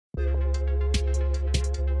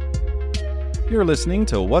You're listening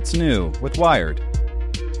to What's New with Wired.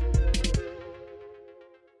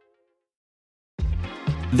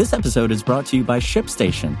 This episode is brought to you by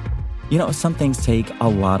ShipStation. You know, some things take a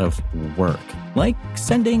lot of work, like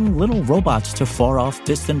sending little robots to far-off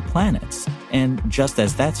distant planets. And just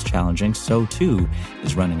as that's challenging, so too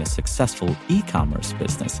is running a successful e-commerce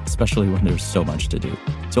business, especially when there's so much to do.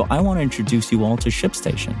 So I want to introduce you all to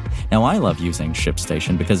ShipStation. Now, I love using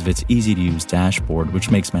ShipStation because of its easy-to-use dashboard,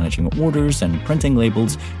 which makes managing orders and printing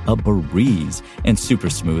labels a breeze and super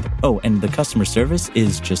smooth. Oh, and the customer service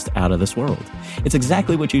is just out of this world. It's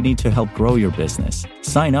exactly what you need to help grow your business.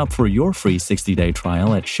 Sign up for your free 60-day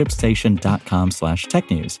trial at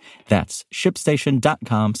shipstation.com/technews. That's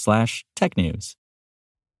shipstation.com/technews.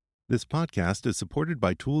 This podcast is supported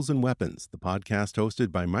by Tools and Weapons, the podcast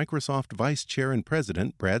hosted by Microsoft Vice Chair and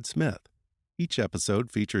President Brad Smith. Each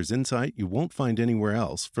episode features insight you won't find anywhere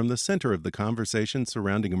else from the center of the conversation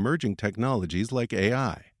surrounding emerging technologies like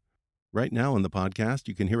AI. Right now in the podcast,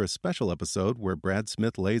 you can hear a special episode where Brad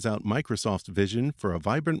Smith lays out Microsoft's vision for a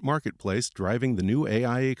vibrant marketplace driving the new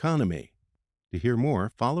AI economy. To hear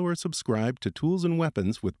more, follow or subscribe to Tools and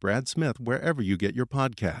Weapons with Brad Smith wherever you get your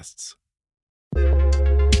podcasts.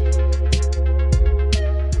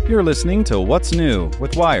 You're listening to What's New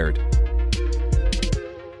with Wired.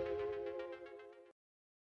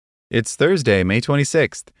 It's Thursday, May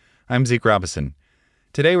 26th. I'm Zeke Robison.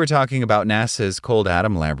 Today we're talking about NASA's Cold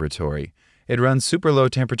Atom Laboratory. It runs super low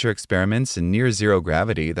temperature experiments in near zero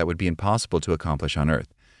gravity that would be impossible to accomplish on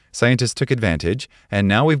Earth. Scientists took advantage, and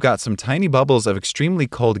now we've got some tiny bubbles of extremely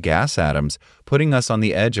cold gas atoms putting us on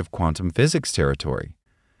the edge of quantum physics territory.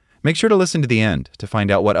 Make sure to listen to the end to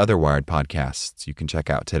find out what other Wired podcasts you can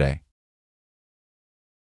check out today.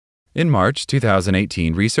 In March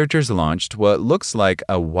 2018, researchers launched what looks like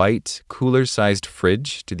a white, cooler-sized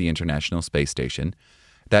fridge to the International Space Station.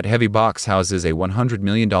 That heavy box houses a $100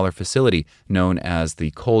 million facility known as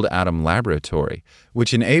the Cold Atom Laboratory,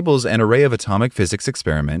 which enables an array of atomic physics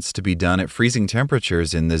experiments to be done at freezing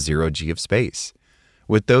temperatures in the zero-G of space.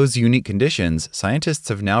 With those unique conditions, scientists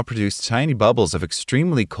have now produced tiny bubbles of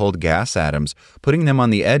extremely cold gas atoms, putting them on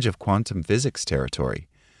the edge of quantum physics territory.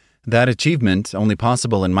 That achievement, only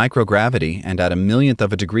possible in microgravity and at a millionth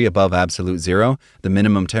of a degree above absolute zero, the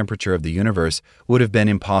minimum temperature of the universe, would have been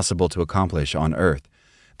impossible to accomplish on Earth.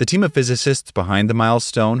 The team of physicists behind the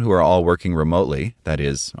milestone, who are all working remotely, that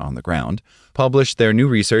is, on the ground, published their new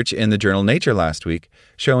research in the journal Nature last week,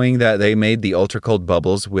 showing that they made the ultracold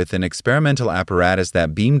bubbles with an experimental apparatus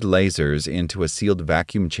that beamed lasers into a sealed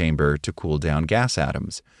vacuum chamber to cool down gas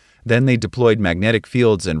atoms. Then they deployed magnetic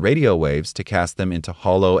fields and radio waves to cast them into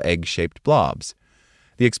hollow egg-shaped blobs.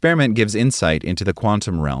 The experiment gives insight into the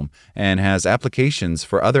quantum realm and has applications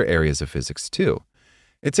for other areas of physics too.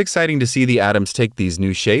 It's exciting to see the atoms take these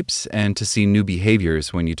new shapes and to see new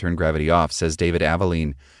behaviors when you turn gravity off, says David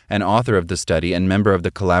Aveline, an author of the study and member of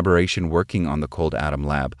the collaboration working on the Cold Atom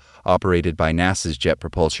Lab, operated by NASA's Jet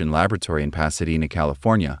Propulsion Laboratory in Pasadena,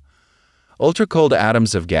 California. Ultracold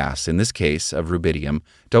atoms of gas, in this case of rubidium,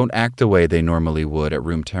 don't act the way they normally would at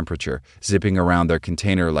room temperature, zipping around their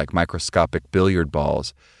container like microscopic billiard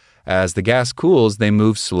balls. As the gas cools, they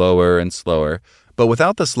move slower and slower, but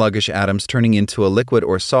without the sluggish atoms turning into a liquid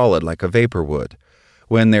or solid like a vapor would.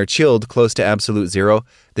 When they're chilled close to absolute zero,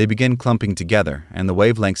 they begin clumping together, and the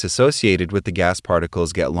wavelengths associated with the gas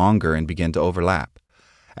particles get longer and begin to overlap.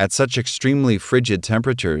 At such extremely frigid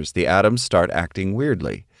temperatures, the atoms start acting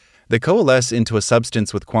weirdly. They coalesce into a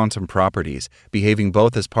substance with quantum properties, behaving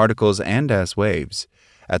both as particles and as waves.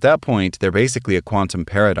 At that point, they're basically a quantum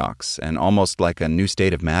paradox, and almost like a new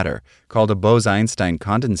state of matter, called a Bose-Einstein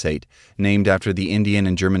condensate, named after the Indian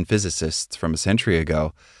and German physicists from a century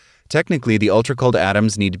ago. Technically, the ultracold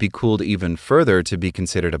atoms need to be cooled even further to be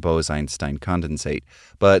considered a Bose-Einstein condensate,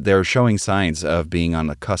 but they're showing signs of being on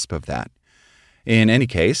the cusp of that. In any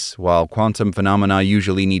case, while quantum phenomena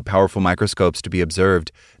usually need powerful microscopes to be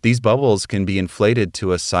observed, these bubbles can be inflated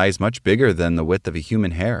to a size much bigger than the width of a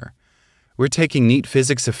human hair. We're taking neat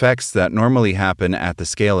physics effects that normally happen at the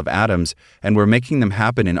scale of atoms, and we're making them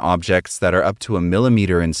happen in objects that are up to a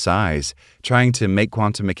millimeter in size, trying to make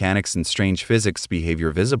quantum mechanics and strange physics behavior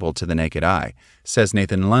visible to the naked eye, says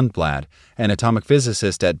Nathan Lundblad, an atomic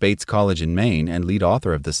physicist at Bates College in Maine and lead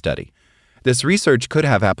author of the study. This research could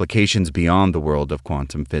have applications beyond the world of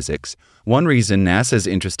quantum physics. One reason NASA's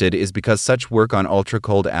interested is because such work on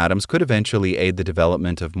ultracold atoms could eventually aid the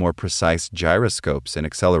development of more precise gyroscopes and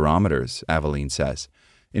accelerometers, Aveline says.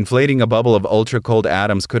 Inflating a bubble of ultracold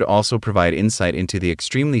atoms could also provide insight into the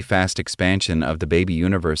extremely fast expansion of the baby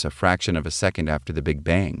universe a fraction of a second after the Big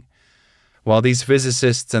Bang. While these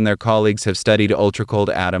physicists and their colleagues have studied ultracold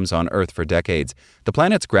atoms on Earth for decades, the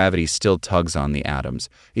planet's gravity still tugs on the atoms,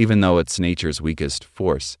 even though it's nature's weakest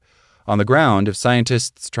force. On the ground, if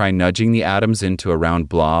scientists try nudging the atoms into a round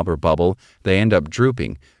blob or bubble, they end up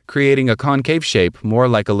drooping, creating a concave shape more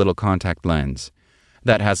like a little contact lens.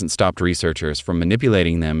 That hasn't stopped researchers from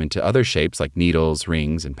manipulating them into other shapes like needles,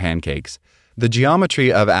 rings, and pancakes. The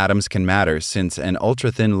geometry of atoms can matter since an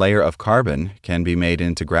ultra-thin layer of carbon can be made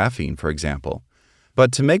into graphene, for example.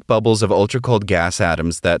 But to make bubbles of ultracold gas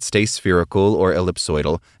atoms that stay spherical or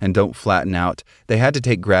ellipsoidal and don't flatten out, they had to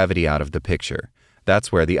take gravity out of the picture.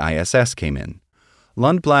 That's where the ISS came in.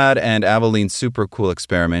 Lundblad and Aveline's supercool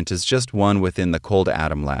experiment is just one within the Cold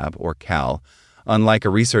Atom Lab, or CAL. Unlike a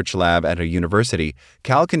research lab at a university,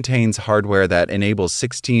 CAL contains hardware that enables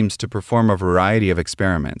 6 teams to perform a variety of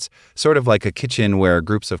experiments, sort of like a kitchen where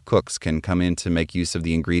groups of cooks can come in to make use of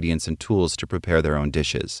the ingredients and tools to prepare their own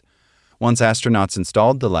dishes. Once astronauts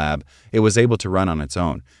installed the lab, it was able to run on its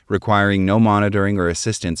own, requiring no monitoring or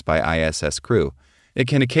assistance by ISS crew. It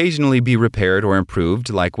can occasionally be repaired or improved,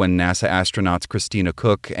 like when NASA astronauts Christina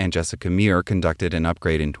Cook and Jessica Meir conducted an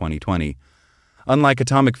upgrade in 2020. Unlike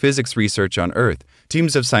atomic physics research on Earth,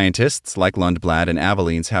 teams of scientists like Lundblad and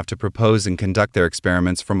Avelines have to propose and conduct their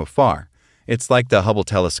experiments from afar. It's like the Hubble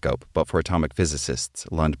telescope, but for atomic physicists,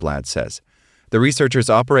 Lundblad says. The researchers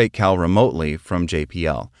operate CAL remotely from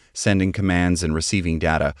JPL, sending commands and receiving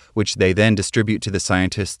data, which they then distribute to the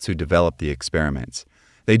scientists who develop the experiments.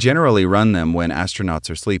 They generally run them when astronauts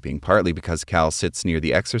are sleeping, partly because CAL sits near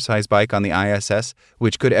the exercise bike on the ISS,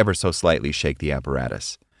 which could ever so slightly shake the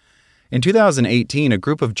apparatus. In 2018, a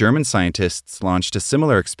group of German scientists launched a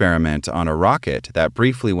similar experiment on a rocket that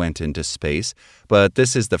briefly went into space, but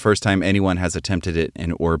this is the first time anyone has attempted it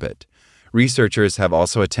in orbit. Researchers have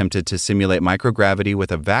also attempted to simulate microgravity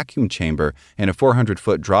with a vacuum chamber in a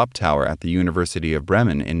 400-foot drop tower at the University of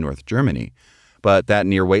Bremen in North Germany. But that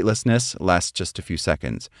near weightlessness lasts just a few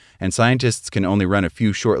seconds, and scientists can only run a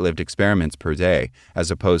few short-lived experiments per day,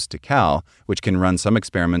 as opposed to CAL, which can run some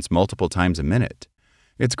experiments multiple times a minute.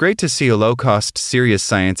 It's great to see a low-cost, serious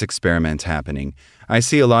science experiment happening. I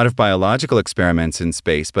see a lot of biological experiments in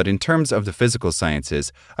space, but in terms of the physical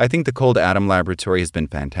sciences, I think the Cold Atom Laboratory has been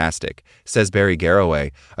fantastic, says Barry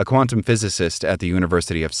Garraway, a quantum physicist at the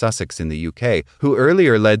University of Sussex in the UK, who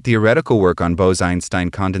earlier led theoretical work on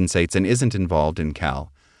Bose-Einstein condensates and isn't involved in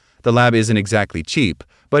CAL. The lab isn't exactly cheap,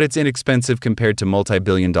 but it's inexpensive compared to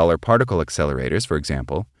multi-billion-dollar particle accelerators, for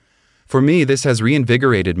example. For me, this has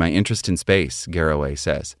reinvigorated my interest in space, Garraway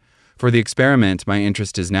says. For the experiment, my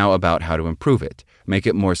interest is now about how to improve it, make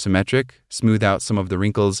it more symmetric, smooth out some of the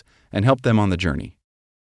wrinkles, and help them on the journey.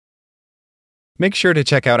 Make sure to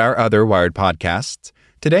check out our other Wired podcasts.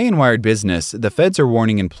 Today in Wired Business, the feds are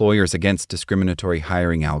warning employers against discriminatory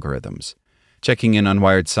hiring algorithms. Checking in on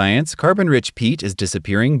Wired Science, carbon-rich peat is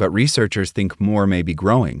disappearing, but researchers think more may be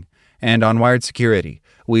growing. And on Wired Security,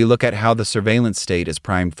 we look at how the surveillance state is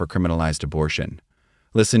primed for criminalized abortion.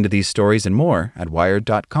 Listen to these stories and more at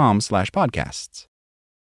wired.com/podcasts.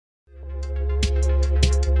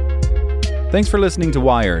 Thanks for listening to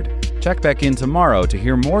Wired. Check back in tomorrow to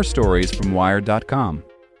hear more stories from wired.com.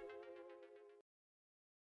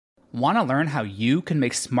 Want to learn how you can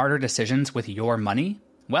make smarter decisions with your money?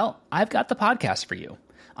 Well, I've got the podcast for you.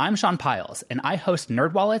 I'm Sean Piles, and I host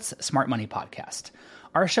NerdWallet's Smart Money Podcast.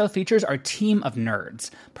 Our show features our team of nerds,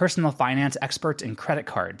 personal finance experts in credit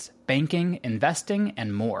cards, banking, investing,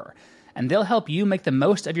 and more. And they'll help you make the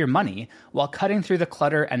most of your money while cutting through the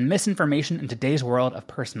clutter and misinformation in today's world of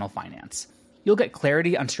personal finance. You'll get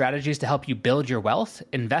clarity on strategies to help you build your wealth,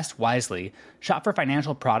 invest wisely, shop for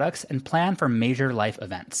financial products, and plan for major life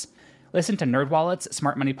events. Listen to NerdWallet's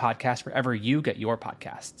Smart Money Podcast wherever you get your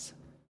podcasts.